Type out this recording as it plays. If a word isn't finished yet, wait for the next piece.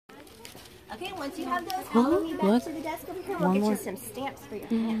Okay, once you have those, follow me back to the desk over here. We'll get you some stamps for your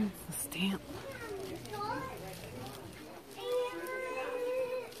hands. A stamp.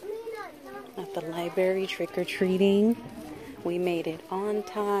 At the library trick-or-treating. We made it on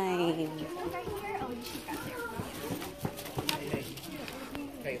time.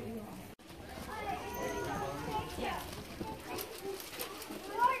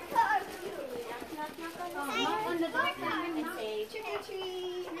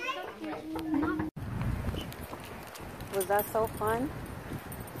 Was that so fun?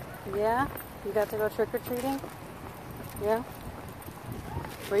 Yeah? You got to go trick-or-treating? Yeah?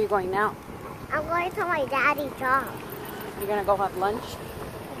 Where are you going now? I'm going to my daddy's job. You're gonna go have lunch?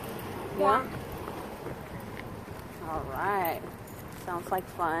 Yeah? Alright. Sounds like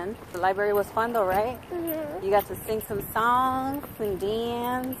fun. The library was fun though, right? Mm-hmm. You got to sing some songs and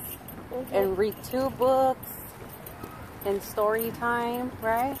dance and read 2 books and story time,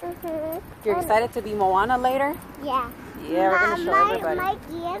 right? Mm-hmm. You're excited to be Moana later? Yeah. Yeah, we're gonna show everybody.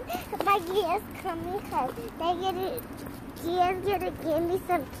 My kids coming because kids gonna give me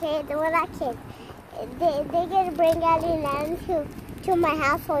some candy. Well, not kids. They gonna bring out an animal to my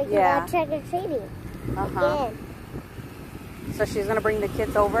house so we can go trick or treating. Again. So she's gonna bring the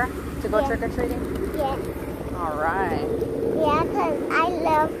kids over to go trick or treating? Yeah. All right. Yeah, because I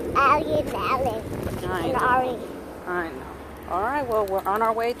love Allie and Alan and Ari. I know. All right. Well, we're on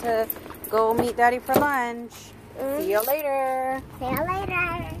our way to go meet Daddy for lunch. See you later. See you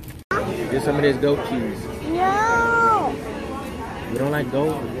later. Get some of this goat cheese. No. You don't like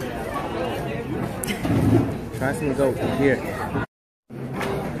goat? Try some goat. Here.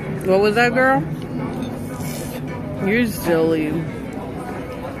 What was that, girl? You're silly.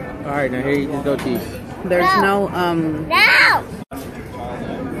 All right, now here you just goat cheese. There's no. No.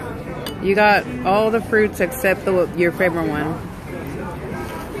 You got all the fruits except your favorite one.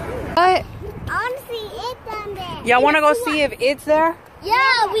 What? Honestly, it's down there. Y'all want to go see if it's there?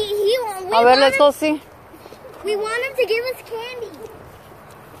 Yeah, we Let's go see. We want him to give us candy.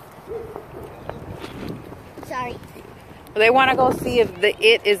 Sorry. They want to go see if the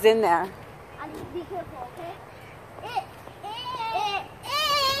it is in there. Be careful, okay?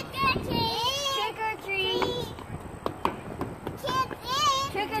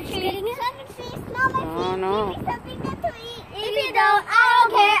 Trick or treat. Oh no. If you don't, I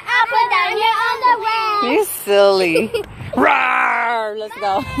don't care. I'll put down your underwear. You silly. Rawr! Let's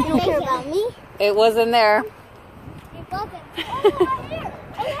go. You don't care about me? It wasn't there. It wasn't.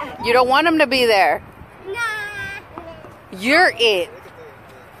 You don't want him to be there. Nah. You're it.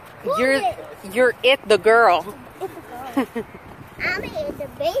 You're it, the girl. It's a girl. I'm it, the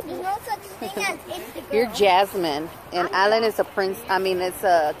baby. No such thing as it's the girl. You're Jasmine, and Alan is a prince. I mean, it's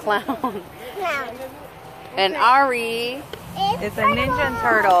a clown. Clown. And Ari is a Ninja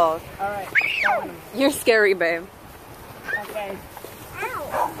Turtle. All right. You're scary, babe. Okay.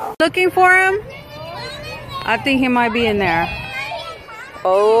 Ow. Looking for him? I think he might be in there.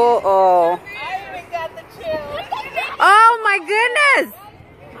 Oh. I even got the chills. Oh my goodness!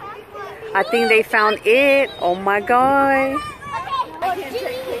 I think they found it. Oh my god. I can't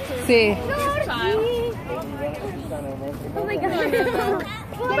take pictures. See. Child. Oh my god.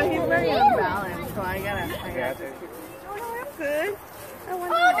 But he's very unbalanced, so I gotta. I'm good. Oh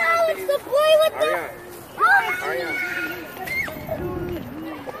no, it's the boy with the...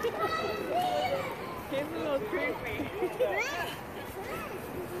 He's a little creepy.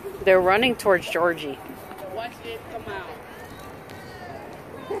 They're running towards Georgie. Watch it come out.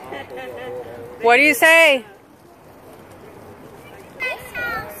 What do you say?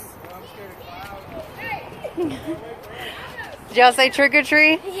 Did y'all say trick or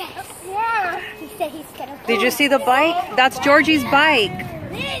treat? Yes. Yeah. He said he's gonna... Did you see the bike? That's Georgie's bike.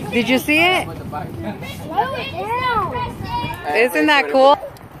 Did you see it? Slow it down. Isn't that cool?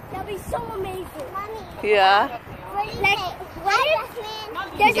 That'll be so amazing. Yeah. Like, what if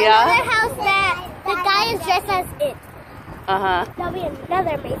there's another house that the guy is dressed as it? Uh-huh. That'll be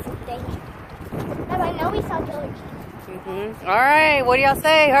another amazing thing. And I know we saw Georgie. All right. What do y'all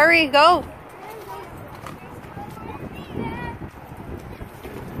say? Hurry, go.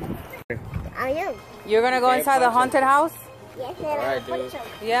 I am. You're going to go inside the haunted house? Yes, and I'm punch him.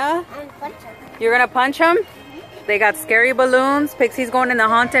 Yeah? I'm punch him. You're going to punch him? They got scary balloons. Pixie's going in the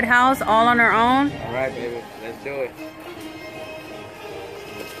haunted house all on her own. All right, baby. Let's do it.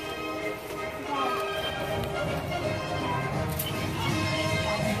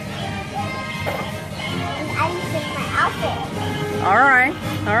 And I need to take my outfit. All right.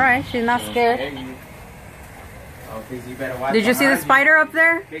 All right. She's not scared. Oh, Pixie, you better watch. Did you see the spider up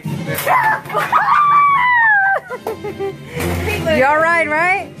there? Pixie, you better... You all right,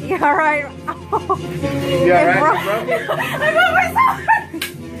 right? You all right? You all right, bro? I got myself.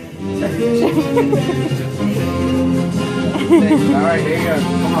 All right, here you go.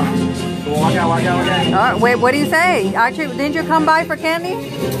 Come on. Go walk out, walk out, walk out. All right, wait, what do you say? Actually, didn't you come by for candy?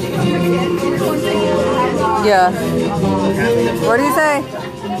 Yeah. What do you say?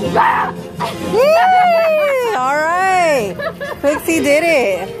 Yay! All right. Pixie did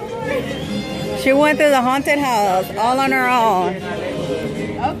it. She went through the haunted house all on her own.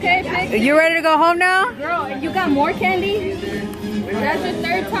 Okay, Pixie. You ready to go home now? Girl, you got more candy? That's your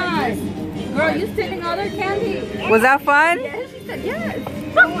third time. Girl, you stealing all their candy? Was that fun? Yes, she said yes.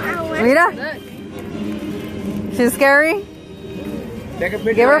 Mira? Look. She's scary? Take a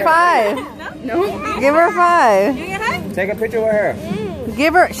picture Give her with 5. No. Give her 5. Take a picture with her.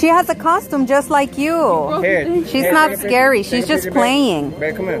 Give her. She has a costume just like you. Here. She's Here, not take a picture. scary. Take She's a just picture, playing.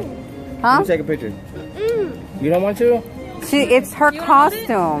 Babe, come here. Huh? Let me take a picture. You don't want to? It's her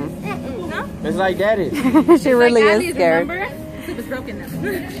costume. It's like daddy. She really is scared. It's broken now.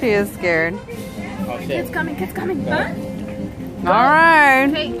 She is scared. Oh, shit. Kids coming, kids coming. Huh? All right.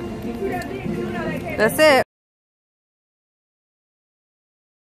 Hey. That's it.